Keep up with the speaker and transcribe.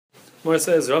More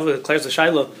says Rabbi declares the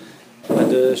Shiloh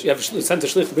when you have sent a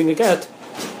shliach to bring a get.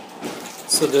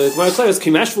 So the Gemara declares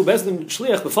Kimashvu Bezdin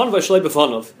Shliach Befonov Shlei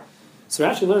Befonov. So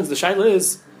Rashi learns the Shiloh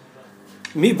is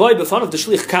Mi boy Befonov the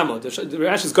Shliach Kamo. The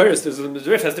Rashi's Goris, the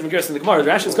Rif has different Goris in the Gemara. The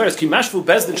Rashi's Goris Kimashvu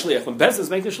Bezdin Shliach. When Bezdin is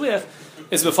making a Shliach,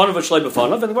 it's Befonov Shlei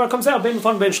Befonov, and the Gemara comes out Bein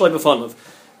Befonov Bein Shlei Befonov.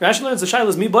 Rashi learns the Shiloh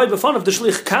is Mi boy Befonov the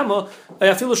Shliach Kamo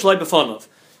Ayafilu Shlei Befonov.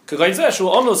 The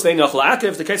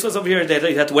case was over here that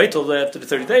he had to wait till after the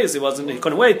 30 days. He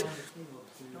couldn't wait.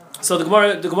 So the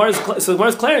Gemara is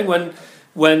declaring when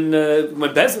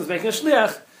Bezdin is making a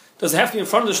shliach, does it have to be in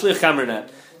front of the shliach kamer?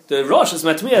 The Rosh is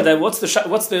matmiya that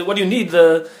what do you need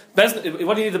the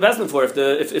Bezdin for if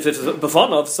it's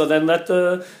befonov? So then let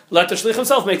the shliach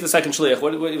himself make the second shliach.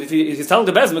 If he's telling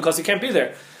the Bezdin because he can't be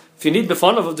there. If you need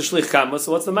befonov of the shliach kamer,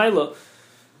 so what's the ma'ila?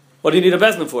 What do you need a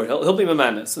Bezdin for? He'll be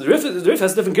Mamana. So the Rif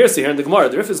has different girsi here in the Gemara.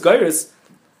 The Rif is Gairis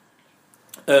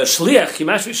Shliach,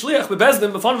 Himashvi Shliach,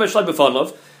 Bezdin, Befonov, Shlai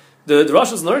Befonov. The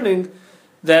Rosh is learning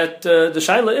that the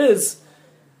Shaila is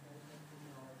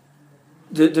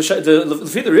the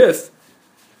Rif.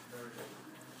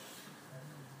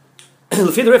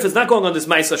 The Rif is not going on this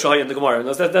Maisa Shahai in the Gemara.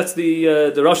 That's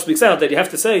the Rosh speaks out that you have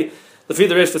to say the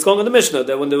Rif is going on the Mishnah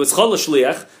that when there was Chol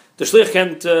Shliach, the shliach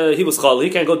can't. He was chali.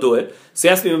 He can't go do it. So he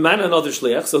has to be a man and another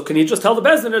shliach. So can he just tell the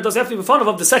bezdin, or does he have to be fond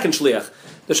of the second shliach?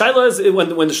 The shaila is when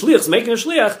the shliach is making a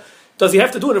shliach, does he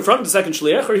have to do it in front of the second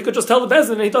shliach, or he could just tell the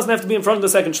bezdin and he doesn't have to be in front of the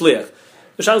second shliach?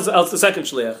 The shaila is out the second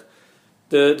shliach.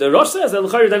 The Rosh says that the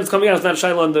then it's coming out. It's not a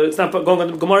shaila on the. It's not going on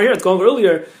the Gemara here. It's going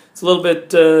earlier. It's a little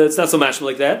bit. It's not so mashma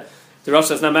like that. The Rosh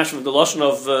says not mashma with the lashon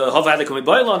of havadik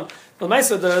umiboilon. Well,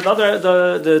 Maisa, the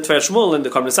Tver Shmuel and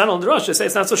the Karmen Sanal and the Rosh, they say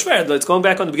it's not so schwer. It's going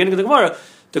back on the beginning of the Gemara.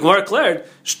 The Gemara declared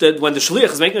that when the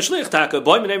Shliach is making a Shliach, Taka,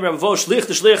 Boehm and Rabbi, Shliach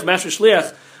the Shliach, Master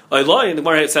Shliach, and the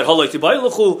Gemara said, Holoi Tibai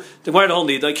Luchu, the Gemara don't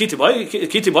need, Kiti Bai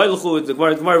Luchu, the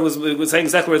Gemara was saying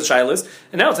exactly where the Shail is,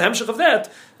 and now it's a Hemshech of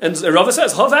that. And Rava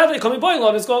says, Hovadli, Komi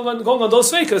Boilon, is going on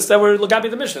those fakas that were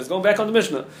Lagabi the Mishnah, it's going back on the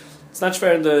Mishnah. It's not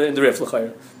schwer in the Rif,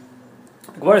 L'chayr.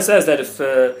 The Gemara says that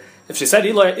if she said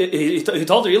Eli, he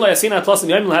told her Eli Asina plus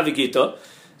Yom Lavi Gita,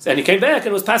 and he came back and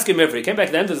it was Paskim Mivri. He came back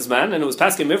at the end of this man and it was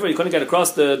Paskim Mivri. He couldn't get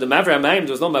across the Mavra Amayim.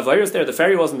 There was no Mavirus there. The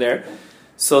ferry wasn't there.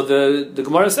 So the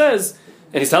Gemara says,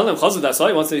 and he's telling him Chazud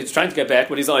Asai. He's trying to get back,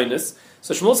 but he's Einus.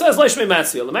 So Shmuel says Leishmei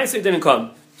Matzil. The Matzil didn't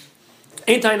come.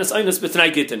 Ain't Einus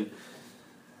b'Tnai Gittin.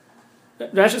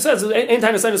 Rashi says ain't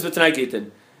Einus b'Tnai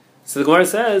Gittin. So the Gemara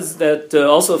says that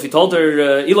also if he told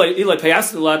her Eli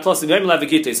payas a lot plus the Yom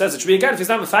Lavigite, he says it should be a guy if he's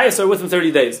not Matthias or with him 30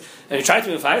 days, and he tried to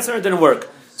be Matthias or it didn't work.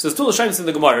 So there's two lashonos in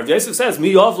the Gemara. If Yosef says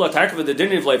Mi Yov La Tarkava the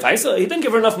Dinner of Leifhaisa, he didn't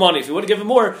give her enough money. If he would have given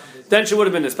more, then she would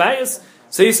have been his pious.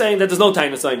 So he's saying that there's no time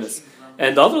to sign this.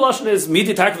 And the other lashon is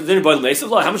Midi Tarkava the Dinner by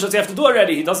Leifhaisa. How much does he have to do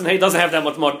already? He doesn't have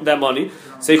that money,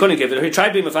 so he couldn't give it. He tried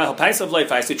to be Matthias of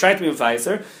Leifhaisa. He tried to be Matthias.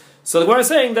 So the Gemara is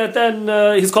saying that then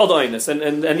he's called Oinus,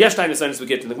 and Yesh Tainus Oinus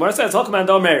Begittin. The Gemara says Hakaman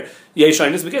Domer Yesh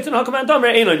Oinus Begittin, Hakaman Domer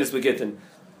Ein Oinus Begittin.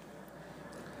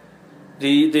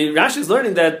 The Rashi is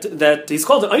learning that he's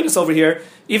called an Oinus over here,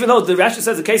 even though the Rashi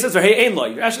says the case says for Hey Ein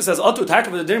Loi. Rashi says Otu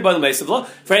Tarkav the Dinner by the Meisavla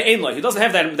for Hey Ein Loi. He doesn't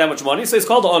have that much money, so he's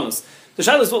called the Oinus. The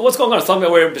Shaila is what's going on. It's talking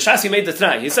about where B'Shasi made the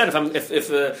T'nai. He said if I'm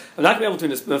not going to be able to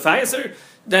Mephayaser,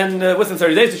 then within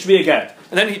 30 days it should be a get.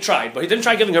 And then he tried, but he didn't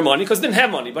try giving her money because he didn't have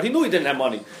money. But he knew he didn't have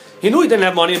money. And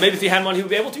maybe if he had money, he would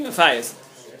be able to be Mephias.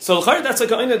 So that's like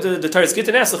the Taras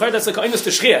Gittin asks, that's like Einus to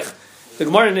Shchiach. The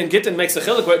Gemara in Gittin makes a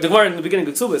chilik. The Gemara in the beginning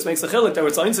of Tzubis makes a chilik that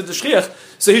it's Einus to Shchiach.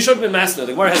 So he should have been Masna.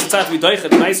 The Gemara has a tzat to be doichet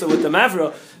Maisa with the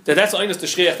Mavra that's Einus to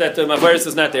Shchiach that the Mavaris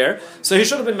is not there. So he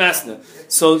should have been Masna.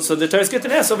 So the Taras Gittin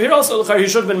asks over here also he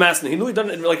should have been Masna. He knew he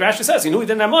didn't, like Rashi says, he knew he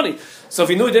didn't have money. So if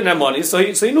he knew he didn't have money, so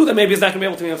he knew that maybe he's not going to be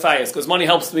able to be Mephias because money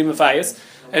helps to be Mephias,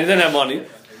 and he didn't have money.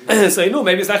 So he knew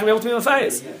maybe he's not going to be able to be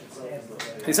Mephias.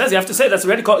 He says you have to say that's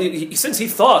already called. Since he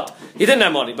thought he didn't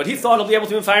have money, but he thought he'll be able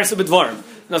to be fire b'dvarim.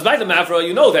 Now, by the mavra,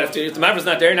 you know that if the mavra is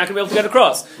not there, you're not going to be able to get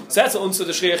across. So that's the unsu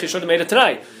the shliach. He should have made it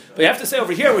tonight. But you have to say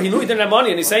over here where he knew he didn't have money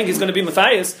and he's saying he's going to be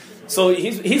Matthias. So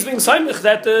he's being saimich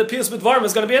that the pius b'dvarim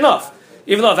is going to be enough.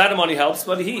 Even though Avada money helps,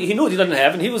 but he knew he didn't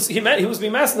have, and he was being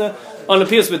masna on the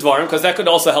pius b'dvarim because that could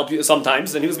also help you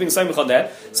sometimes, and he was being saimich on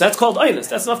that. So that's called einus.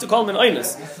 That's enough to call him an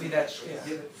einus.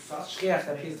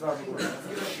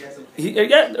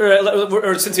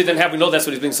 Or since he didn't have, we know that's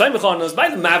what he's being saimich on. By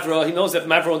the mavra, he knows if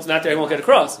mavra is not there, he won't get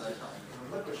across.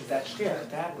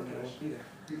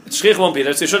 Shchiach won't be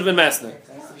there, so he should have been masna.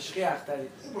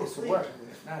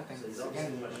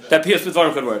 That pius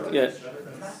b'dvarim could work. Yeah.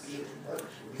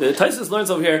 The Taisus learns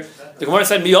over here. The Gemara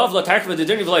said, "Miyav la tarkva the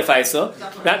dirni v'lay faisa."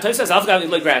 Taisus says, "Avgav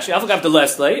like Rashi, Avgav the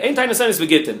less lay." Ain't Taisus is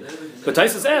begittin. But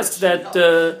Taisus asks that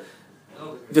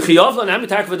The chiyavla and how many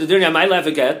takva the dinri I might have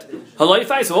a get. Haloi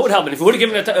fais. So what would happen if we would have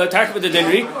given a takva the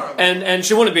dinri and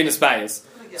she wouldn't be in the spies?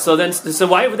 So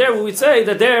why over there we would say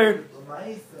that there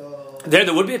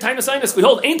would be a tiny sinus. We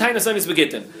hold ain't tiny sinus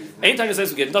begitten. Ain't tiny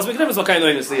sinus begitten. Doesn't make a difference what kind of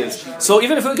sinus it is. So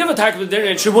even if we would give a takva the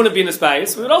dinri and she wouldn't be in the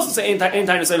spies, we would also say ain't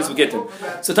tiny sinus begitten.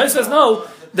 So Tais says no.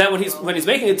 That when he's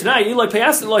making it tonight, Eli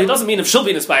Payas law, he doesn't mean if she'll be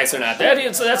in the spice or not.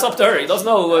 That's up to her. He doesn't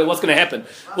know what's going to happen.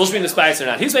 Will she be in the spice or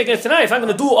not? He's making it tonight. If I'm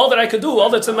going to do all that I could do, all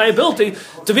that's in my ability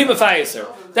to be Mephiaser,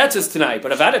 that's his tonight.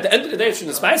 But if at the end of the day, if she's in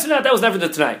the spice or not, that was never the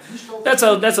tonight. That's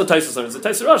how Taisus learns. The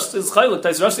Taisus Rosh is Chaylik.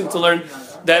 Taisus Rosh seems to learn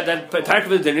that Tark of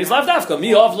the dinner is Lavdafka.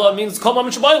 Mi Avla means Kol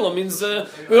Mam Shabayla means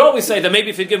we always say that maybe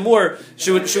if you give more,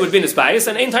 she would be in the spice.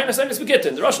 And Ein Tainus Anis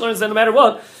Begitten. The Rosh learns that no matter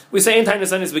what, we say Ein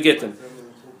Tainus Anis Begitten.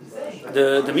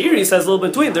 The Meiri says a little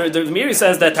between. The Meiri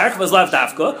says that Tark was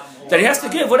Lavdafka, that he has to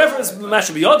give whatever is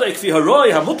Mashabiyoda, Ikfi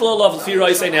Haroi, Hamutla Lov, Fi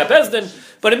Roi, Say Bezdin.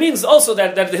 But it means also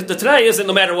that the Tanai isn't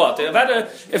no matter what.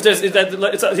 If there's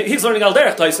he's learning Al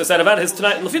Derech Taisus that about his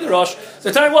Tanai Lefid Rosh,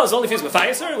 the Tanai was only if he's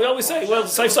Mephiaser. We always say, well,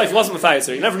 Saif he wasn't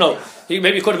Mephiaser. You never know. He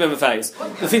could have been Mephias.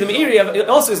 Lefid Meiri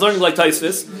also is learning like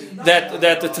Taisus that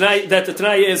the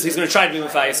Tanai is he's going to try to be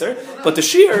Mephiaser. But the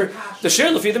sheer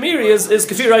Lefid Meiri is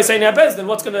Kafir Rai Say Bezdin.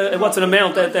 What's an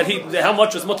amount that he how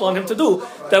much is mutal on him to do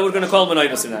that we're going to call him an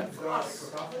Einus in that.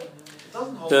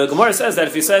 The Gemara says that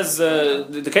if he says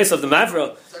the case of the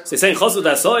Mavra, so he's saying Chosu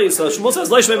Dasoi, so Shmuel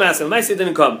says Leish Me'Masel, Maisi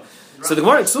didn't come. So the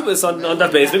Gemara in Ksubis on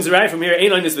that base brings the right from here,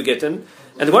 Ein Oinis Begitten,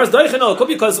 and the Gemara is Doicheno, it could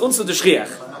be because Unsu the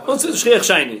Shchiach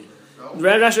shiny.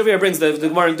 Rashi over here brings the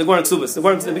Gemara in Ksubis. The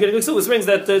Gemara in the beginning of Ksubis brings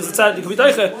that it could be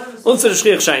Doiche, Unsu the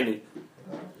Shchiach shiny.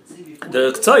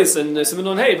 The Ktsois in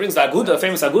Simenon Hey brings the Aguda,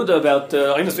 famous Aguda about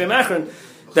Oinis Ve'Machron,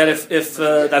 that if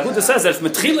the Aguda says that if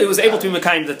Metrili was able to be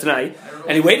Mekayim the Tanai,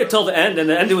 and he waited till the end, and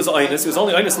the end it was Oinus, he was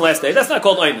only Oinus the last day, that's not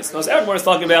called Oinus. Now, as Aaron is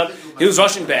talking about, he was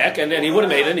rushing back, and he would have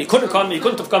made it, and he couldn't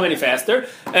have come any faster,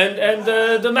 and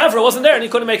the Mavra wasn't there, and he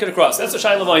couldn't make it across. That's the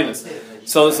Shail of Oinus.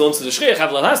 So the Shriach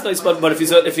have last night, but if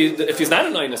he's not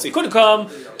an Oinus, he could have come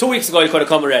 2 weeks ago, he could have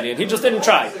come already, and he just didn't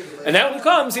try. And now when he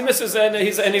comes, he misses, and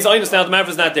he's Oinus now, the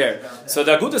Mavra's not there. So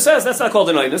the Aguda says that's not called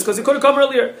an Oinus, because he could have come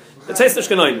earlier. It says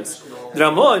Tishkan Oinus. The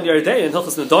Ramah in Yerdei, in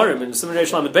Hilchas Nedarim, in Simon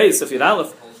Reish Lamed Beis, if you'd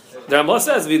Aleph, the Ramah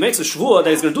says if he makes a shvuah that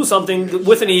he's going to do something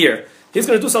within a year. He's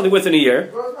going to do something within a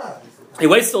year. He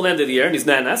waits till the end of the year, and he's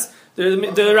nanas.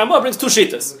 The Ramah brings two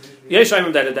shitas.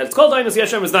 Yeshayim that it's called Einus,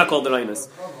 Yeshayim is not called an Einus.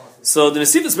 So the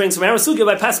Nesivus brings from Arasugia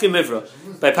by Paskim Mivra.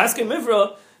 By Paskim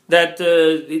Mivra, that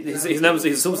he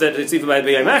assumes that it's even by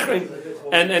B'yai Machrin.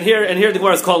 And here the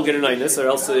Gemara is calling it an Einus, or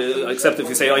else, except if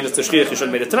you say Einus to Shchiach, you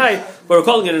shouldn't make it tonight, but we're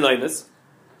calling it an Einus.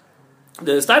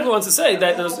 The Stipler wants to say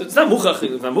that it's not Muchach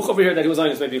over here that he was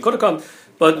Einus. Maybe he could have come,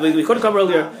 but he could have come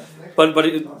earlier. But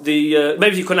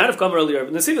maybe he could not have come earlier.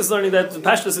 But Nasiv is learning that the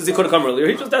Pashtus says he could have come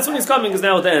earlier. That's when he's coming, is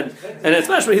now at the end. And it's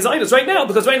Mashma, he's Einus right now,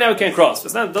 because right now he can't cross.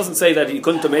 It doesn't say that he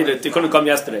couldn't have made it, he couldn't have come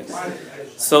yesterday.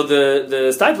 So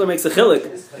the Stipler makes a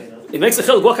chilik. He makes a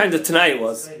chilik what kind of Tanai it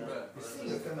was.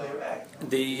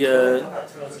 The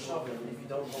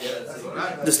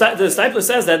Stipler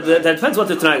says that depends what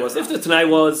the Tanai was. If the Tanai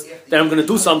was that I'm going to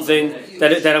do something,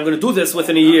 that I'm going to do this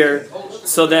within a year,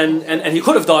 so then and he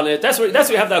could have done it. That's where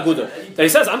you have the Aguda. That he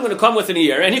says I'm going to come within a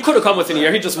year, and he could have come within a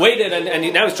year. He just waited,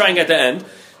 and now he's trying at the end.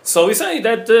 So we say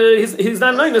that he's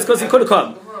not an Einus because he could have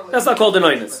come. That's not called an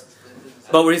Einus.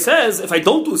 But where he says if I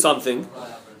don't do something,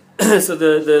 so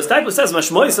the Stipler says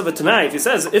Mashmois of a Tanai. If he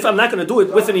says if I'm not going to do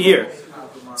it within a year.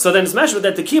 So then it's mashma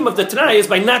that the key of the Tanai is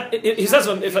by not. He says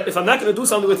if I'm not going to do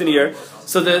something within a year,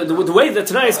 so the way the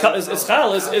Tanai is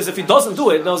chal is if he doesn't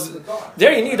do it. Now,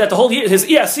 there you need that the whole year his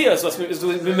iyasiyah is to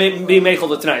be meichel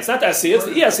the Tanai. It's not the asiyah; it's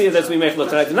the iyasiyah that's being meichel the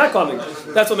Tanai. They're not coming.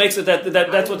 That's what makes it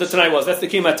that's what the Tanai was. That's the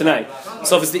key of Tanai.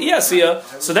 So if it's the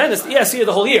iyasiyah, so then it's the iyasiyah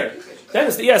the whole year. Then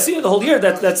it's the ESC the whole year.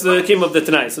 That's the kim of the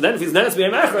Tanai. So then if he's Nenes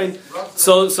B'yam Achrein,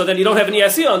 so then you don't have an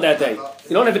ESC on that day.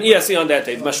 You don't have an ESC on that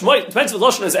day. Mashmoy depends if the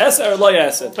Lashon is Esa or Lo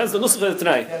Esa. Depends the Nusach of the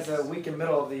Tanai. Has a week in the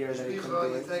middle of the year that he couldn't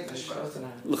do it.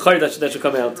 L'chayr that should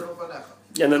come out.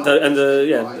 And the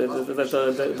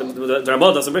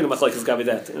Ramah doesn't bring a machlokes gabi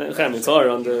that. It's hard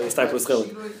on the Stipler's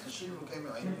Chilik.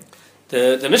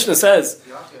 The Mishnah says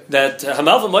that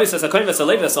Hamalva Moises HaKoyin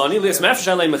V'Salev V'Sani Lias Mafresh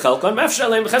Aleim Mechalkon Mafresh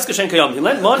Aleim V'Cheska Shen Kayom. He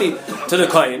lent money to the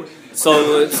Koyin,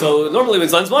 So normally when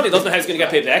he lends money, he doesn't know how he's going to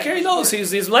get paid back. Here he knows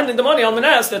he's lending the money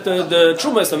Almanas that the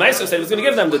Trumas, the Meiser said he was going to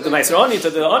give them, the Meiser Ani to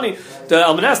the Ani, the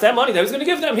Almanas, that money that he was going to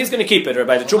give them, he's going to keep it. Or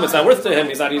by the Truma, it's not worth to him.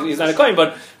 He's not a coin.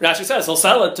 But Rashi says he'll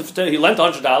sell it. He lent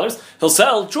 $100. He'll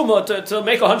sell Truma to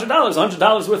make $100.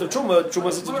 $100 worth of Truma.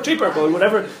 Truma's cheaper, but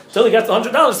whatever. Till he gets the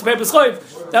 $100 to pay his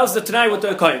chayv. That was the Tanai with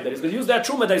the coin. That he's going to use that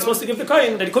Truma that he's supposed to give the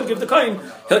coin, that he couldn't give the coin.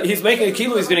 He's making a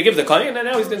kilo. He's going to give the coin, and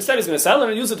now he's going to sell it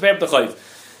and use it to pay up the chayv.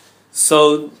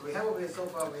 So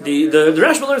the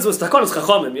Rashba learns was Takonos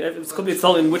Chachamim. It could be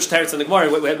telling which teretz in the Gemara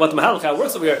what the Mahalach how it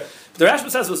works over here. But the Rashba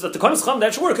says was that the Takonos Chacham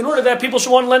that should work in order that people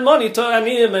should want to lend money to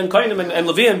Aniyim and Koinim and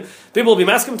Levim. People will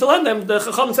be asking him to lend them. The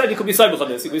Chacham said he could be Saibach on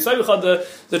this. He could be Saibach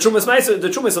the Trumas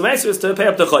Meiser is to pay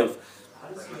up the chayv.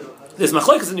 This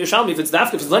Machlokes in Yerushalmi, if it's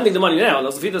dafka, if he's lending the money now, and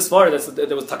also if this far there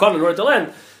was Takon in order to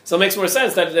lend. So it makes more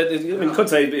sense that I mean, you could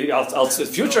say, I'll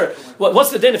future. What's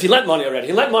the din if he lent money already?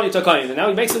 He lent money to a coin, and now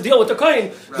he makes a deal with the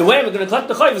coin. The way I'm going to collect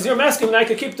the chayv is you're asking, and I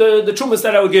could keep the trumas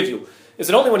that I would give you. Is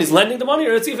it only when he's lending the money,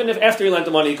 or it's even if after he lent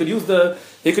the money, he could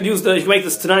make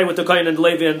this tonight with the coin and the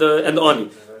Levi and the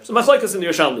Ani. So Machlokes in the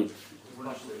Yerushalmi.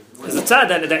 It's a tzad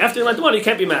that after he lent the money, he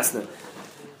can't be masna.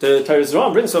 The Tyrus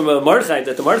Ram brings from Marchai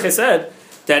that the Marchai said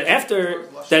that after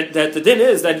that the din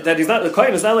is that he's not the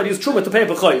coin is not allowed to use truma to pay a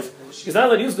chayv. He's not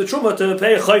allowed to use the truma to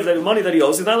pay a chayv, that money that he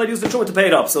owes. He's not allowed to use the truma to pay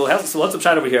it up. So what's the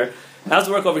pshat over here? How's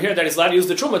it work over here that he's allowed to use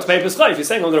the truma to pay his chayv? He's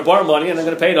saying I'm going to borrow money and I'm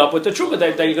going to pay it up with the truma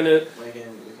that you're going to.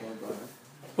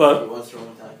 What?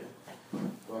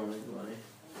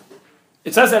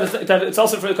 It says that it's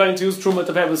also for the coin to use truma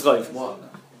to pay his chayv. Why?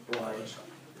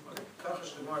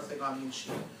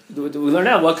 Do we learn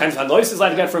now what kind of hanois is allowed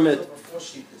to get from it?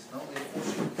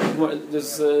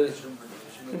 There's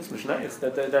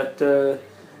that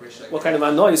what kind of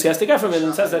noise he has to get from it,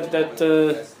 and it says that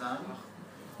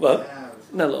what?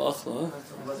 No, it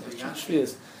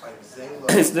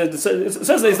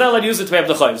says that he's not allowed to use it to pay up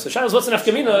the chayv. So Shabbos, what's an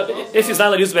afkamina if he's not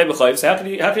allowed to use it to pay up the chayv? So how can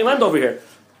he land over here?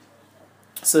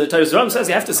 So Tyrus Ram says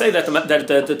you have to say that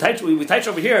the taich we taich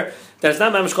over here that it's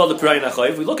not mamish called the Pirayin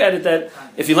HaChayv. We look at it that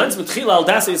if he lends Mitchila al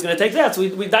Dasa, he's going to take that. So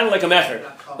we done like a mecher.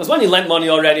 Because when he lent money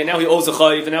already and now he owes a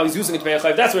chayv and now he's using it to pay a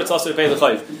chayv, that's where it's also to pay the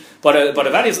chayv. But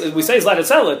we say he's allowed to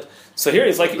sell it. So here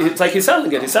it's like he's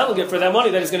selling it. He's selling it for that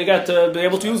money that he's going to get to be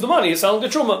able to use the money. He's selling the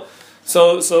truma.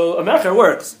 So a mecher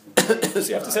works. So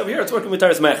you have to say over here it's working with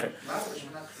Taras mecher.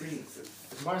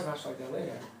 Tomorrow's not like that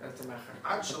later. That's a mecher.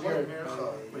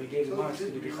 When he gave the money,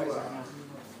 did he be chayzer?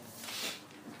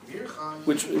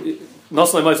 Which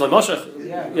Nosle Moshe.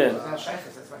 Yeah.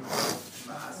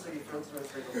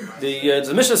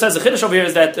 The Mishnah says the chiddush over here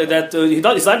is that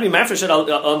he's allowed to be mafresh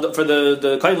for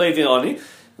the Kohen Levi Ani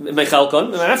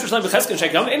Mechalkon.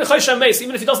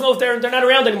 Even if he doesn't know if they're not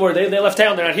around anymore, they left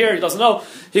town, they're not here, he doesn't know.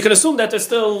 He can assume that they're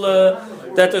still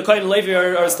that the Kohen Levi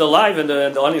are still alive and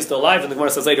the Ani is still alive. And the Gemara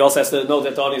says later he also has to know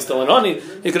that the Ani is still an Ani.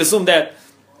 He can assume that,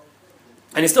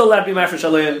 and he's still allowed to be mafresh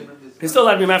alein. He's still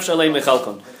allowed to be mafresh alein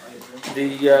Mechalkon.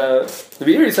 The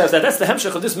Be'eri says that that's the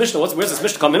hemshech of this Mishnah. Where's this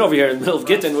Mishnah come in over here in the middle of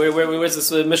Gittin? Where's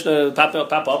this Mishnah pop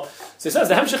up? So he says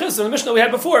the hemshech is in the Mishnah we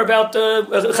had before about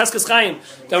Cheskes Chaim.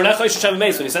 That we're not Chosh Hashem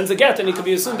Meis. When he sends a get and he could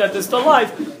be assumed that they're still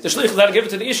alive, the shlich is allowed to give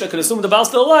it to the Isha, could assume the Baal is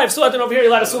still alive. So then over here,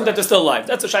 you're allowed to assume that they're still alive.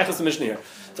 That's the shaykhus of the Mishnah here.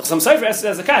 So some Sefer asks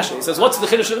as a kasha. He says, what's the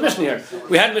chiddush of the Mishnah here?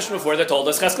 We had a Mishnah before that told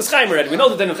us Cheskes Chaim already. We know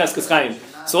that they're in Cheskes Chaim.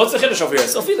 So what's the chiddush over here?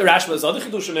 So for the Rashba is other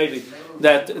chiddush maybe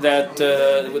that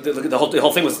the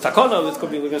whole thing was takana. It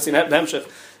could be we're going to see the hemshech.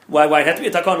 Why it had to be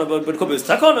a takana, but it could be a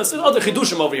takana. So other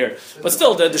chidushim over here. But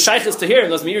still, the shaykh is to hear,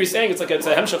 and as Meiri is saying, it's a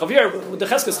hemshech over here with the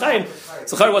Cheskes Chaim.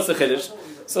 So what's the chiddush?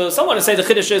 So someone to say the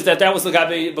chiddush is that was the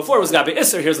gabi before it was gabi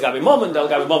Isser. Here's the gabi moment. The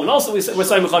gabi moment also we're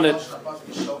saying on it.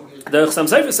 The Chassam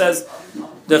Sefer says.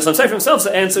 The Chassam Sefer himself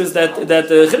answers that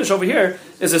the chiddush over here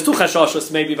is there's two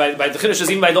chashashos maybe by the chiddush is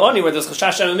even by the Oni where there's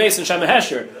chashash shem meis and shem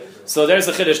hesher. So there's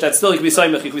the chiddush that still you can be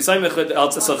soymech. You can be soymech with al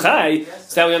tzachai.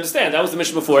 So now we understand that was the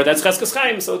mission before. That's Cheskes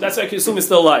Chaim. So that's why you can assume he's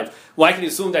still alive. Why can you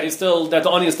assume that the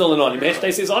Oni is still an Oni?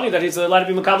 Mechtai says Oni that he's allowed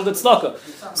to be mekabel the tzedakah.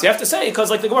 So you have to say because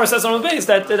like the Gemara says on the base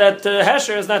that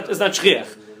hesher is not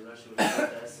shchiach.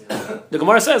 The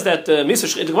Gemara says that the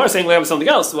Gemara is saying we have something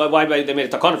else. Why they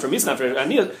made a takana for Misna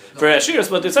for Ashiris,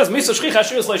 but it says Misa Shchicha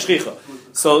Ashiris like Shchicha.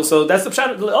 So that's the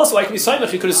pshat. Also, like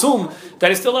Misaymach, you could assume that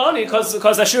he's still Ani because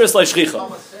Ashiris like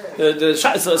Shchicha.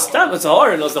 It's a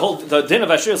horror. The din of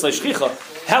Ashiris like Shchicha.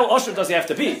 How usher does he have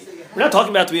to be? We're not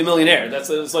talking about to be a millionaire. That's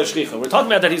like Shchicha. We're talking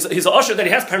about that he's an usher that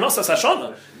he has Parnosas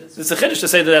Hashana. It's a chiddush to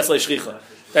say that that's like Shchicha.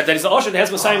 that he's the Osher that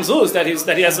has Messiah Zuz, that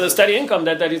he has a steady income,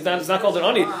 that he's not called an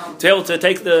Ani to be able to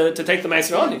take the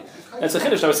Meiser Ani. That's a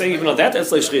chiddush. I was saying even on that,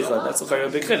 that's like shricha. That's a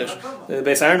big chiddush. The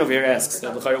Beis Aaron over here asks,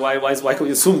 why can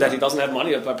we assume that he doesn't have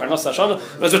money? Parnas Hashana.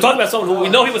 Because we're talking about someone who we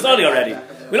know he was Ani already.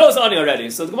 We know it's Ani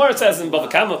already. So the Gemara says in Bava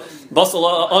Kama, Basel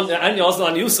Anya Osla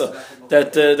An Yusa,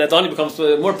 that Ani becomes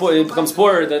more poor. He becomes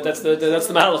poorer. That's the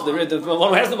malach. The one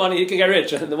who has the money, he can get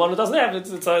rich. And the one who doesn't have,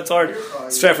 it's hard.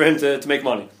 It's fair for him to make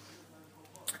money.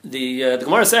 The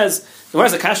Gemara says, the Gemara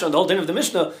has a kasha on the whole din of the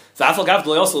Mishnah. How can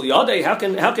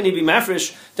he be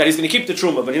mafresh that he's going to keep the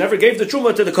truma, but he never gave the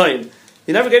truma to the kohen?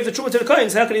 He never gave the truma to the kohen.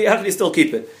 So how can he still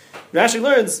keep it? Rashi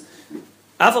learns.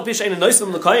 Afal pisha in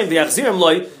noisim l'kohen v'yachzirim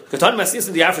loy katan masis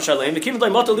in the afresh aleim v'kim loy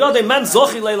matal yodei man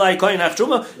zochi leilai kohen ach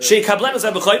truma sheikablen az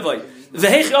b'chayvay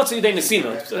v'heich yotzi yidei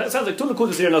nesina. So that sounds like two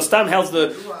nekudas here. Now Stam helps the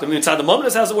mitzad the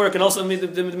mominus has to work, and also the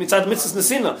mitzad mitzvahs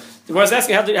nesina. The Gemara is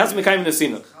asking how to make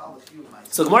nesina.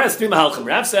 So Gemara has three mahalchim.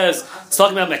 Rav says it's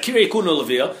talking about makiri kuna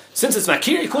levia. Since it's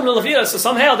makiri kuna levia, so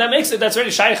somehow that makes it that's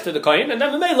already shaykh to the kohen, and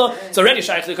then memela it's already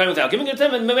shaykh to the kohen without giving it to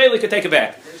him, and memela could take it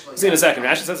back. See in a second.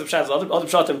 Rashi says other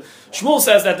pshatim. Shmuel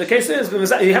says that the case is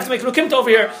you have to make lukimta over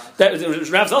here. That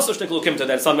Rav's also shtick lukimta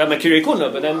that's talking about makiri kuna,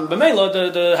 but then memela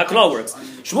the hakana works.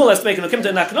 Shmuel has to make a lukimta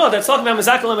in hakana that's talking about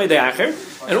mezakal medeacher,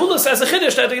 and Ula says a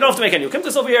chiddush that you don't have to make any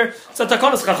lukimtas over here. It's a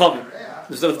takanas chachamim.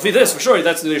 So for this, for sure,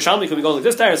 that's the Yerushalmi could be going like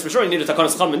this teretz. For sure, you need a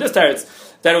takanas chacham in this teretz.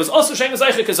 That it was also shein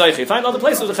zayche kazayche. Find other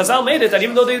places where the Chazal made it that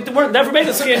even though they weren't never made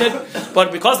a ski in it, but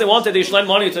because they wanted they should lend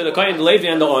money to the kohen, the Levi,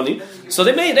 and the Oni, so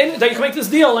they could make this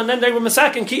deal, and then they were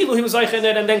masakin kilu he was zayche in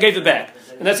it, and then gave it back.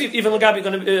 And that's even Lagabi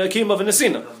going to be a kiyum of a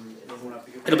nesina.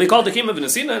 It'll be called the kiyum of a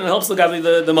nesina, and it helps Lagabi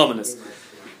the mominus.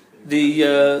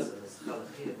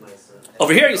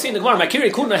 Over here you see in the Gemara,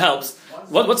 Makiri Kuna helps.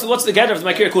 What's the gather of the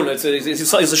Makir Kuna? He's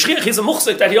a shriach, he's a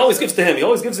muchzik that he always gives to him. He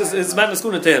always gives his madness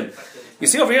kuna to him. You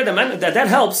see over here that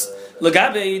helps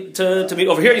Lagabi to be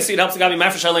over here. You see it helps Lagabi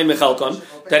mafresh alein mechalkon,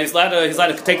 that he's allowed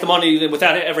to take the money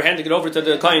without ever handing it over to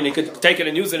the kohen. He could take it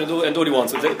and use it and do what he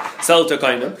wants with it, sell it to a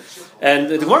kohen. And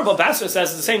the Gemara Bob Basra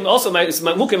says the same. Also,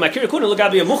 Makir Kuna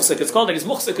Lagabi a muchzik. It's called that he's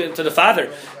muchzik to the father.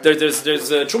 There's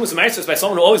trumas ma'asos by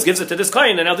someone who always gives it to this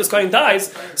kohen, and now this kohen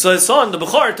dies, so his son, the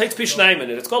Bechor, takes pishnaim in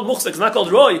it. It's called muchzik. It's not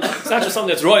called roy. It's not just something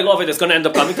that's roy love it that's going to end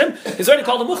up coming to him. He's already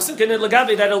called a muchzik in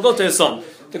Lagabi that it'll go to his son.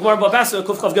 The Gemara Bob Basra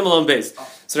Kuf Chav Gimel on base.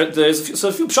 So there's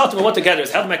a few pshatim on what to gather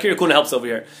is how the Makir Kuna helps over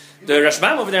here. The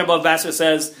Rashbam over there above Basra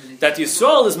says that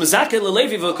Yisrael is Mezakeh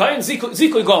Lelevi V'Koyin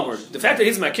Zikui Gomer. The fact that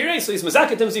he's Makir, so he's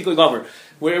Mezakeh Tim Zikui Gomer.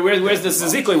 Where's this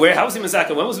Zikui? How was he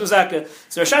Mezakeh? When was Mezakeh?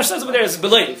 So Rashash says over there is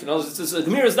belief. It's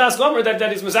Gemir is Das Gomer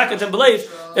that he's Mezakeh Tim belief.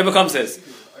 It becomes his.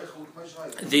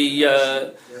 The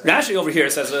Rashi over here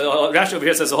says a whole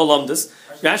lumdus.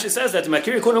 Rashi says that the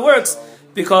Makir Kuna works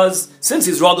because since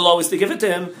he's Rogel always to give it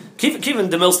to him, even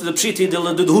the mills to the Pshiti, the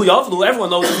Hu Yavlu, everyone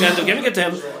knows he's going to give it to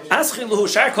him. Aschil Hu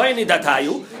Shar Koyni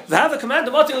Datayu, they have a command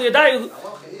of Matil Yadayu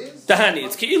Dahani.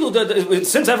 It's Ki'ilu,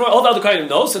 since all the other Koynim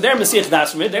know, so they're Mesiach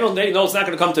Das from it, they know it's not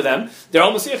going to come to them, they're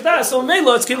all Mesiach Das, so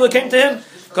Melo, it's Ki'ilu came to him,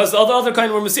 because all the other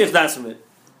Koynim were Mesiach Das from it.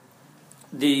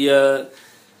 The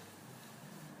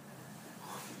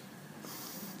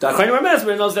Kohen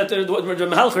Ramazber knows that the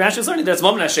Mahalach Rashi is learning that's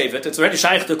Momna Shevet. It's already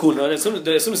Shaykh to Kuna. As soon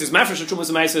as he's Mafresh Shumas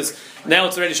Maises, now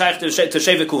it's already Shaykh to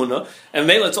Shevet Kuna. And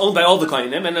Mela it's owned by all the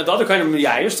Kohenim, and the other Kohenim are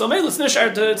Yair. So Mela it's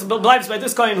Nishar, it believes by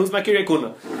this Kohen who's Makirei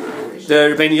Kuna.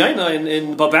 The Rebbeinu Yaina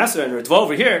in Babasra and Ritva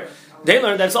over here, they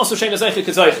learn that it's also Shein Azayche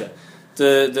Kezayche.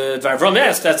 The Varvram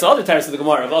asks, that's the other text of the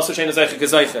Gemara, of also Shein Azayche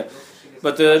Kezayche.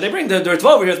 But they bring the Ritva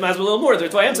over here as Masber a little more. The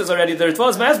Ritva answers already. The Ritva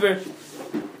is Masber.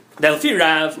 That Lefi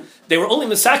Rav, they were only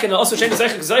misakin and also shein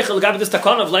zeichel zeichel got this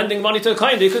takon of lending money to the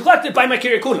kohen. They could collect it by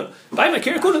Makir Kuna. By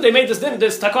Makir Kuna, they made this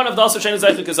takon of the also shein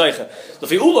zeichel zeichel.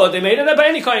 Lefi Ula, they made it by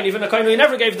any kohen, even a kohen who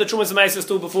never gave the trumas and ma'asos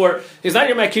to before. He's not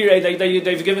your Makir.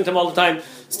 They've given to him all the time.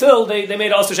 Still, they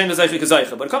made also shein zeichel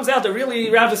zeichel. But it comes out that really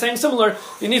Rav is saying similar.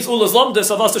 He needs Ula's lomdus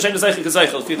of also shein zeichel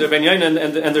zeichel. Either Ben Yain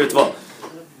and the Ritva.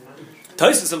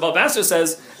 Taisus and Balbasser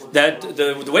says that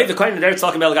the way the Kohen there is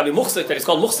talking about Lagabi Muchsik, that it's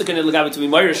called Muchsik and Lagabi to be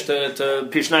Moirish to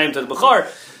Pishnaim to the Bechar.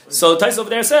 So Tais over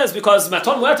there says because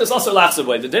Maton Mu'et is also Lachzer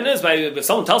way. The din is if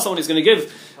someone tells someone he's going to give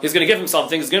him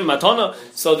something, he's giving him Matona.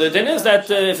 So the din is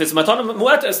that if it's Matona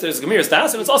Mu'et, there's Gemir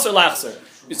Das and it's also Lachzer.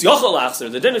 It's Yochel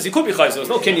Lachzer. The din is he could be Chayzer. There's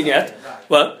no kinyan yet.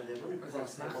 What?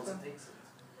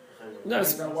 No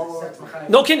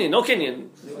kinyan.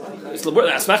 It's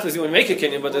asmachta is you want to make a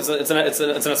kinyan, but it's an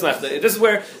asmachta. This is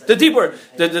where the deep word,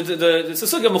 the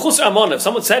sugya mechusar amona. If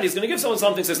someone said he's going to give someone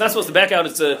something, so it's not supposed to back out.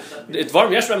 It's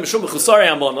dvarim yeshram mishum mechusar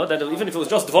amona. That even if it was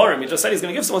just dvarim, he just said he's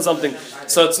going to give someone something.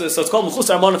 So it's called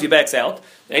mechusar amona if he backs out.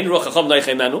 So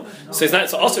it's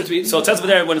not also to be. So it says over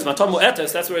there when it's matan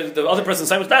mu'etes, that's where the other person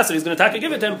signs with that, so he's going to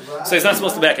give it to him. So he's not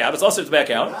supposed to back out. It's also to back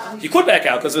out. He could back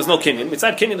out because there's no kinyan. It's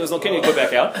not kinyan. There's no kinyan. He could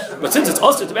back out. But since it's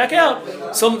also to back out,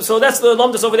 so that's the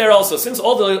lumdus over there also. Since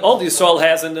all the Yisrael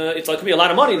has, and it's like could be a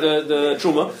lot of money the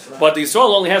truma, but the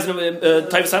Yisrael only has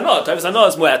taivas hana. Taivas hana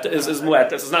is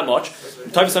mu'etes. It's not much.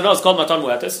 Taivas hana is called matan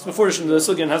mu'etes. Before in the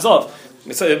sugya and hazov.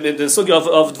 It's the sugya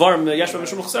of dvarim yeshva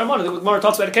mishum chusar amana. The Gemara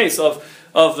talks about a case of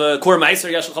kor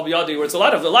meiser yeshel chabiyadi, where it's a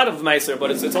lot of meiser,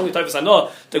 but it's only taivas hana.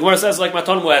 The Gemara says like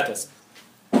matan mu'etes.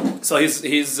 So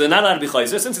he's not allowed to be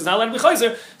chayzer. Since he's not allowed to be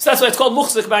chayzer, so that's why it's called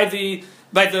muchzik by the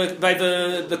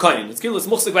kohen. It's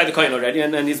muchzik by the kohen already,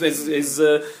 and he's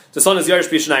the son is Yerush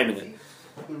B'Shnayim in it.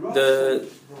 The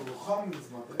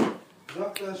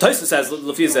Tosfos says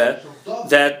Lefizeh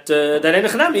that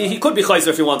Enechanami he could be chayzer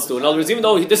if he wants to. In other words, even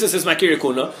though this is his makir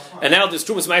kuna, and now there's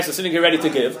trumas meiser sitting here ready to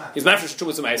give, he's mafresh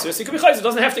trumas meiser, so he could be chayzer.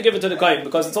 Doesn't have to give it to the kohen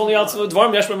because it's only outside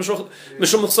dvarim yeshma mishum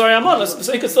mechsari amana,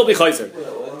 so he could still be chayzer.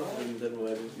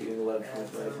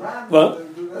 Well,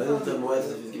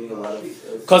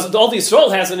 because all the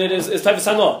Yisrael has in it is taivas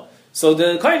hana. So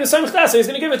the kohen is samich das, so he's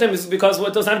going to give it to him because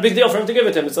it doesn't have a big deal for him to give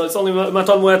it to him. So it's only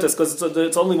matan mu'etes because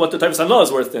it's only what the taivas hana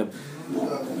is worth to him.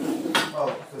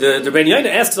 The Ben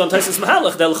Yaina asks on Taisus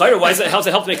Mahalach, how's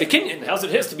it help to make a kinyan? How's it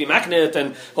his to be maknet,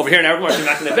 and over here in Arabic to be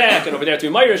maknet back, and over there to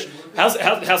be Irish? How's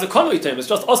it konui to him? It's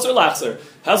just osir lachzer.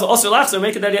 How's the osir lachzer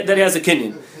make it that he has a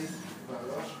kinyan?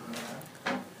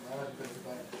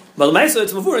 Well, Maisa,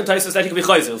 it's mavur in Taisus that he can be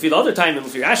chayzer. If the other time,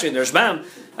 if you're actually in the Rashbam,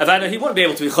 Avada, he wouldn't be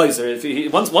able to be chayzer. If he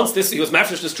once this he was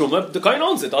mafresh this truma, the kohen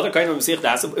owns it. The other kohen of Masich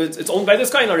Das, it's owned by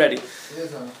this kohen already.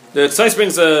 The Tzais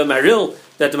brings a Maril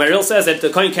that the Maril says that the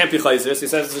kohen can't be chayzer. So he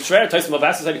says it's rare. Taisus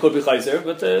Mavas said he could be chayzer,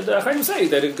 but the Achayim say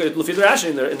that it could be the Rashi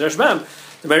in the Rashbam.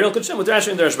 The Maril could shim with the Rashi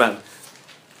in the Rashbam.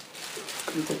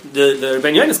 The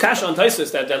Ben Yoin is kasha on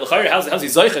Taisus that l'chayr how's he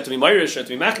zoichet to be Irish or to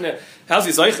be makne? How's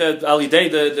he zoichet al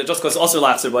yidei the just because also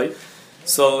lachzer by?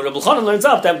 So Rabbi Chanan learns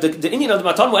out that the Indian of the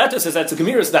Matan Mu'etes is that it's a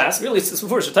Gemiras Das. Really, it's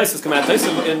before Taisus come out. Taisus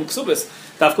in Ksubis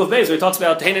Daf Kuf Beis where he talks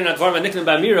about Heinen Advarm and Niknem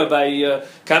Bamira by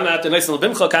Kamat and Neisel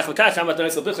Bimcha Kach V'Kach Kamat and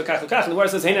Neisel Bimcha Kach V'Kach, and the word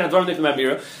says Heinen Advarm Niknem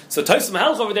Bamira. So Taisus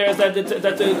Mahalch over there is that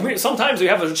the sometimes we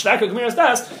have a Shnaka Gemiras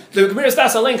Das. The Gemiras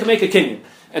Das alone can make a kinyan.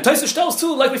 And Taisus tells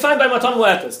too, like we find by Matan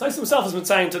Mu'etes. Taisus himself has been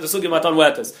saying to the Sugi Matan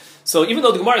Mu'etes. So even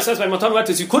though the Gemara says by Matan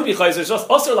Mu'etes you could be chayzer, it's just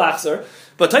Osir Lachzer,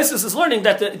 but Taisus is learning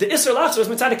that the Isser Lachzer is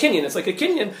mitzad a kinyan. It's like a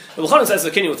kinyan. The Chanan says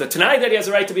it's a kinyan with a Tanai that he has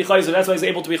a right to be chayzer. That's why he's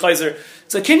able to be chayzer.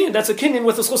 It's a kinyan. That's a kinyan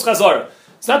with a schus chazara.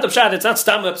 It's not the pshat. It's not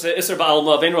stam Isser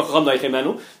ba'alma vein rochacham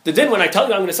neichemenu. The din when I tell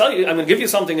you I'm going to sell you, I'm going to give you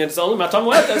something, and it's only Matan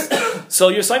Mu'etes. So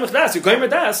you're Saimach Das, you're Goymer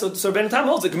Das. So Ben Tam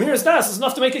holds the Gemiras Das is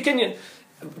enough to make a kinyan.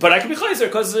 But I can be chayzer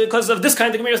because of this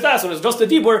kind of Gemiras Das. When it's just a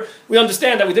dibur, we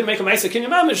understand that we didn't make a ma'aser kinyan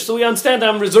mamish, so we understand that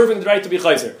I'm reserving the right to be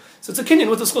chayzer. So it's a kinyan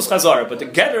with the schus chazara. But the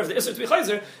gather of the isser to be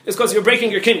chayzer is because you're breaking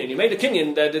your kinyan. You made a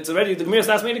kinyan that it's already the Gemiras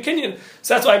Das made a kinyan,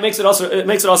 so that's why it makes it also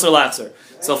latzer.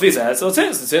 So it says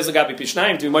the gabi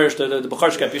pishnaim to be mirish the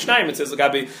b'charshka pishnaim. It says the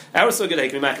gabi our suga they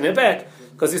can be making it back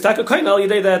because he's taka koin all you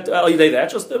day that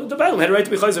just the Boehm had a right to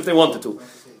be chayzer if they wanted to.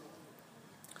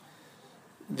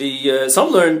 Some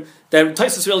learn that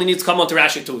Taisus really needs to come on to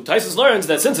Rashi too. Taisus learns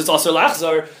that since it's also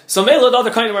lachzar, so mele the other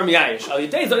kind of are miyayish. Al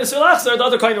yidei the isur lachzar, the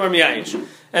other kind of are miyayish.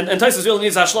 And Taisus really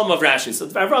needs hashlam of Rashi. So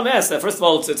Avram asks that first of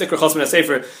all, it's ikra chosman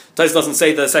sefer. Taisus doesn't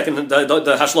say the second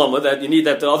the hashlama that you need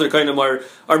that the other kind of are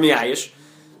miyayish.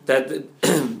 That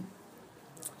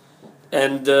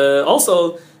and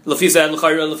also. We said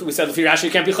Lefi Rashi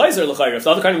can't be chayzer l'chayr. If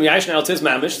the other kind of miyayish now it's his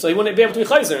mamish, so he wouldn't be able to be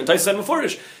chayzer. And Taisus said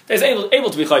mefurish that he's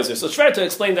able to be chayzer. So it's fair to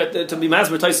explain that to be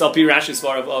masber Taisus al pi Rashi's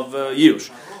far of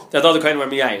yush that the other kind of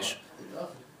miyayish.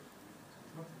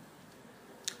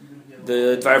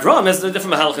 The Dvar Avram has a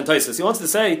different mahalach in Taisus. He wants to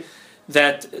say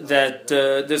that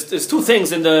there's two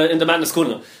things in the Matnas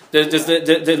Kuna.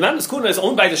 The Matnas Kuna is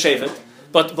owned by the Shevet.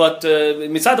 But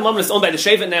Mitzad the Mamon is owned by the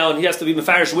Shevet now, and he has to be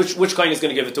mefarish which kohen he's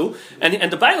going to give it to. And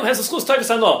the Boehm has a schus taivas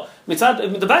hana.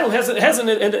 The Boehm has a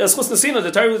schus nesina. The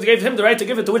Torah gave him the right to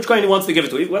give it to which kohen he wants to give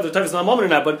it to, whether taivas hana or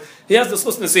not. But he has the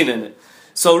schus nesina in it.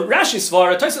 So Rashi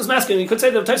Svara, Taisus masking. You could say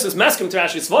that Taisus masking to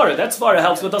Rashi Svara. That Svara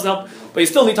helps, but doesn't help. But you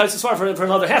still need Taisus Svara for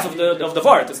another half of the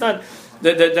vart. It's not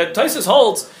that Taisus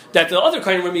holds that the other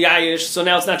kohen were miyayish, so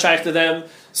now it's not shaykh to them.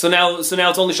 So now it's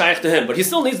only shaykh to him. But he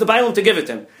still needs the Boehm to give it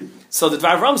to him. So the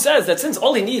Dvar Avram says that since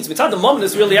all he needs, mitzad the moment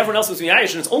is really everyone else was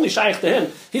miyayish, and it's only shaykh to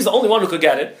him. He's the only one who could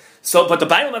get it. So, but the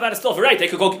Bailam Avad is still right. They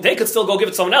could still go give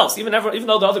it to someone else, even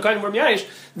though the other Kohanim were miyayish.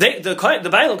 The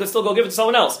Bailam could still go give it to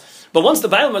someone else. But once the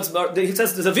Bailam, he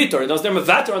says there's a vitor, they're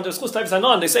mevater on the schus type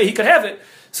sanon, and they say he could have it.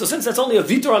 So since that's only a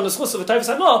vitor on the schus of a type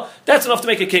sanon, that's enough to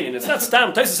make a kinyan. It's not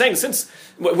stam. Tais is saying since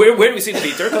where do we see the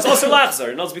vitor? Because also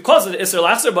lachzer. No, it's because of the isser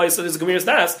lachzer by so there's a gemir's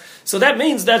das. So that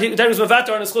means that there is mevater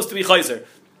on the schus to be chayzer.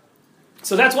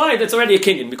 So that's why that's already a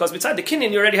kinyan, because beside the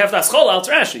kinyan you already have the aschol al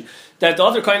Rashi that the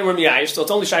other kohen were miyayish, so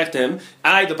it's only shaykh to him.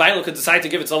 The Bailam could decide to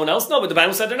give it to someone else. No, but the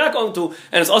Bailam said they're not going to,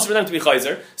 and it's also for them to be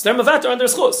chayzer. So they're mevater on their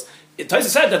schus. Taisa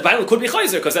said that Bailam could be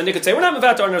chayzer, because then they could say we're not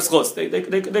mevater on their schus. They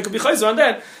could be chayzer on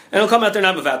that, and it'll come out they're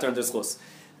not mevater on their schus.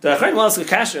 The Achrein Malas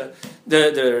Kasha,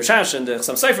 the Rashash and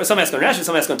some Sefer, some ask on Rashi,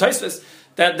 some ask on Taisvis,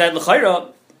 that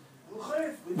l'chayra,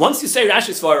 once you say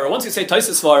Rashi's Svara, or once you say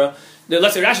Taisvis Svara,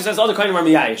 let's say Rashi says all the Kohanim are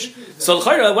miyayish. So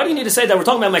l'chayra, why do you need to say that we're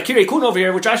talking about Makiri Kuna over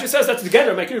here, which Rashi says that's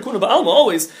together, Makiri Kuna Ba'alma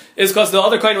always, is because the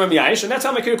other Kohanim are miyayish, and that's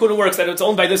how Makiri Kuna works, that it's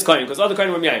owned by this Kohen, because the other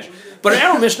Kohanim are miyayish. But in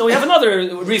our Mishnah, we have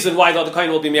another reason why the other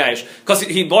Kohen will be miyayish, because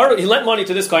he lent money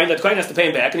to this Kohen, that Kohen has to pay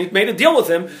him back, and he made a deal with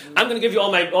him, I'm going to give you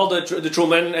all the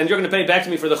truma, and you're going to pay back to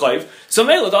me for the chayv. So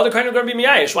Mela, the other Kohen are going to be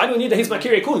miyayish. Why do we need that he's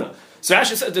Makiri Kuna? So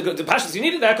Rashi said, the Pashas, you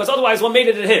needed that, because otherwise what made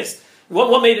it his?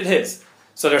 What made it his?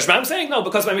 So the Rashbam saying no,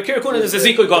 because by Makir Kuna is a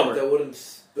Zikui Gomer. That wouldn't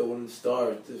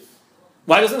start.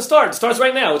 Why doesn't it start? It starts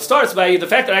right now. It starts by the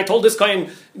fact that I told this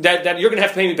kohen that you're going to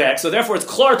have to pay me back. So therefore, it's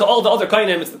clear to all the other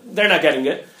kohenim they're not getting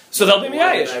it. So they'll be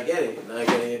miyayish. They're not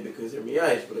getting it because they're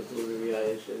miyayish. But if they were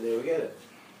miyayish, then they would get it.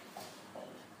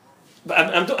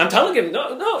 But I'm telling him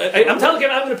I'm telling him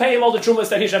I'm going to pay him all the trumas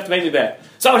that he should have to pay me back.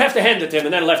 So I would have to hand it to him,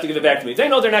 and then he'll have to give it back to me. They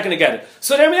know they're not going to get it,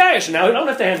 so they're miyayish. Now I don't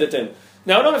have to hand it to him.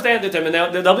 And now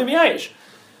they'll be miyayish.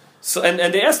 So and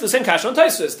they asked the same kasha on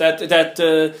Taisus that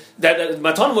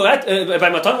matan by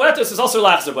matan muetus is also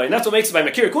lachzer by, and that's what makes it by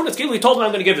Makir Kuna. He told him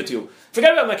I'm going to give it to you.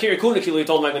 Forget about Makir Kuna. He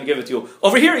told him I'm going to give it to you.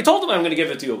 Over here he told him I'm going to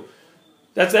give it to you.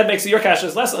 That makes your kasha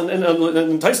is less.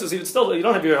 And Taisus you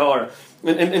don't have your har.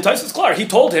 In Taisus klar he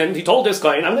told this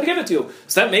guy I'm going to give it to you.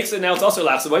 So that makes it now it's also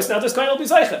lachzer by. So now this guy will be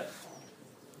zeicha.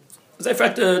 So in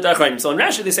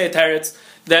Rashi they say teretz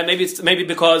that maybe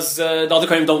because the other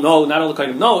kohanim don't know, not all the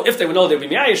kohanim know. If they would know, they'd be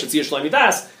miyayish. It's yishloim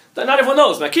midas. Not everyone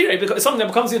knows. Makir because something that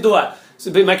becomes yadua.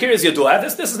 So Makir is yadua.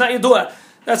 This is not yadua.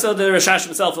 That's how the Rashash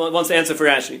himself wants to answer for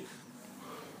Rashi.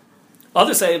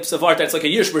 Others say Savar that's like a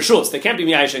yish b'rshus. They can't be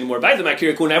miyayish anymore. By the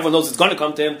Makir Kuna, everyone knows it's going to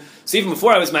come to him. So even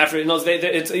before I was mafre, it knows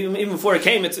even before it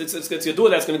came, it's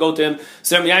yadua that's going to go to him.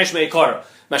 So they're miyayish meikar.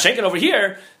 Mashenkin over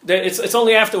here, it's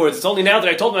only afterwards. It's only now that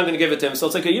I told him I'm going to give it to him. So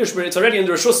it's like a yish, but it's already in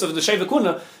the reshus of the sheva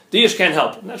kuna. The yish can't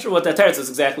help. I'm not sure what that teretz is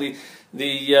exactly.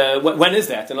 When is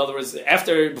that? In other words,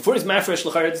 before he's mafresh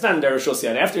l'char, it's not in their reshus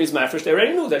yet. After he's mafresh, they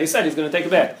already knew that he said he's going to take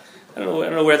it back. I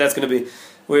don't know where that's going to be.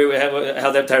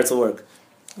 How that teretz will work.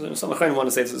 Some achayim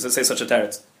want to say such a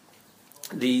teretz.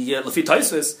 The Lefi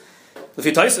Toisvis,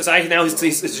 I now he's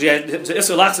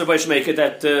Isser Lachzer by Shmeika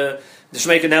that the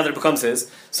Shmeika now that it becomes his.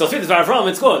 So Lefi the Dvar Avram,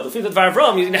 it's good. Lefi the Dvar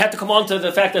Avram, you had to come on to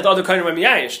the fact that the other kohanim were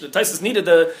miyayish. The Toisvis needed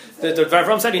the Dvar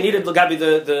Avram said he needed the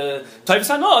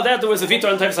Toisvis no, that there was a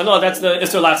vitor on Toisvis no, that's the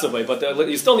Isser Lachzer by. But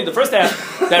you still need the first half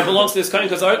that belongs to this kohen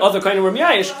because other kohanim were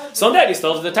miyayish. So on that you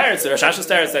still have the teretz, the Rashash's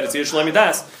teretz that it's Yishloim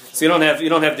Midas. So you don't have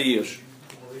the Yush.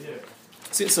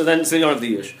 So you don't have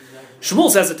the Yush. Shmuel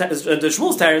says the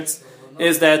Shmuel's teretz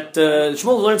is that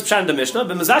Shmuel learns Pshat in the Mishnah,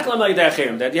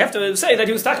 that you have to say that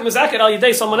he was talking Mizakal al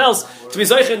Yidei someone else to be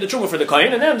Zoich in the Truma for the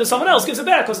Kohen, and then someone else gives it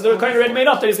back because the Kohen already made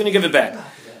up that he's going to give it back.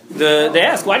 They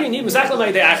ask, why do you need Mizakal al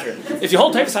Yidei Acher? If you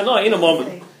hold Tevis Hanoah in a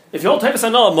moment,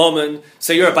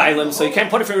 so you're a Bailam, so you can't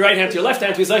put it from your right hand to your left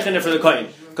hand to be Zoich in it for the Kohen.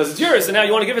 Because it's yours, and now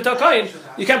you want to give it to a Kohen,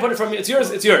 you can't put it from it's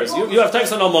yours. You have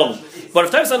Tevis Hanoah moment. But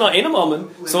if Tevis Hanoah in a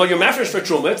moment, so you're mafresh for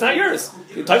Truma, it's not yours.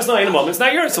 Tevis Hanoah in a moment, it's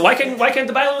not yours. So why can't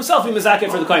the Bailam himself be Mizakal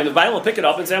for the Kohen? The Bailam will pick it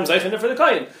up and say I'm Zoich in it for the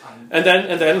Kohen, and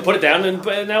then put it down, and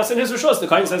now it's in his reshus. The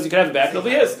Kohen says you can have it back, it'll be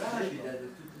his.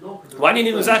 Why do you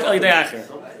need Mizakal al Yidei Acher?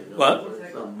 What?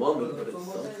 It's not moment, but it's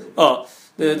something. Oh.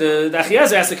 The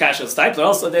Achiezer asked the kasha, it's typed, but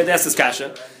also they asked this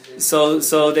kasha. So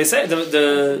they say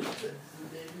they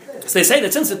say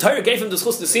that since the Torah gave him the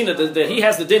schus nesina, that he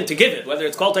has the din to give it, whether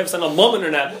it's called Tevis Hanoah moment or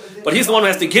not, but he's the one who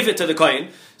has to give it to the Kohen.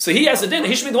 So he has the din.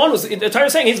 He should be the one who's the Torah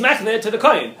is saying he's machne it to the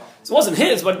Kohen. So it wasn't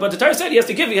his, but the Torah said he has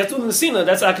to give it. He has to do the nesina.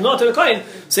 That's aknah to the Kohen.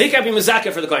 So he can't be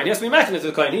mizakeh for the Kohen. He has to be machne to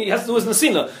the Kohen. He has to do his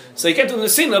nesina. So he can't do the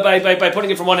nesina by putting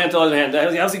it from one hand to the other hand.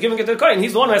 How's he giving it to the Kohen?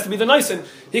 He's the one who has to be the nisin.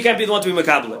 He can't be the one to be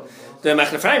mekabel. The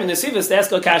Machnefraim and the Sivis, they ask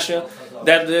Kasha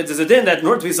that there's a din that in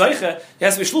order to be Zoicha, he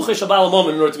has to be Shluchah Shabal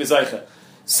moment in order to be Zoicha.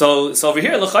 So over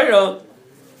here, L'chayra,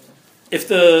 if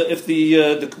the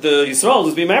Yisrael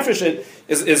is being mafresh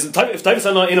is if Tavis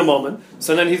are not in a moment,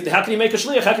 so then how can he make a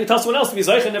shliach? How can he tell someone else to be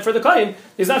zeichen for the kaim?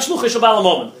 He's not shluchish about a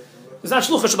moment. He's not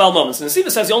shluchish about moments. And the Siva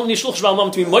says you only need shluchish about a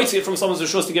moment to be moitzi it from someone's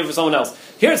rishus to give it for someone else.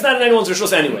 Here it's not in anyone's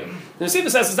rishus anyway. And the Siva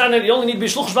says it's not you only need to be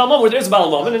shluchish about a moment where there's a bal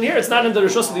moment, and here it's not in the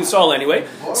rishus of the Yisrael anyway,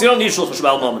 so you don't need shluchish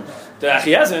about a moment. The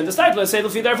Achiezer and the Stipler say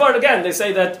therefore again they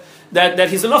say that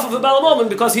he's enough of a bal moment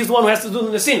because he's the one who has to do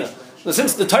the nesina. So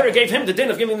since the Torah gave him the din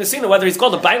of giving the nesina, whether he's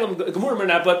called the Bailam Gemurim or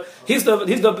not, but he's the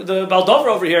Baldover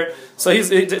over here, so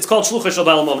it's called shluchish of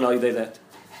bal moment. I'll say that.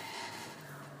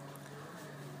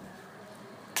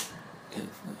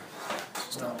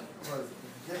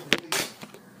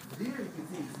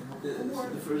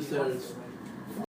 The first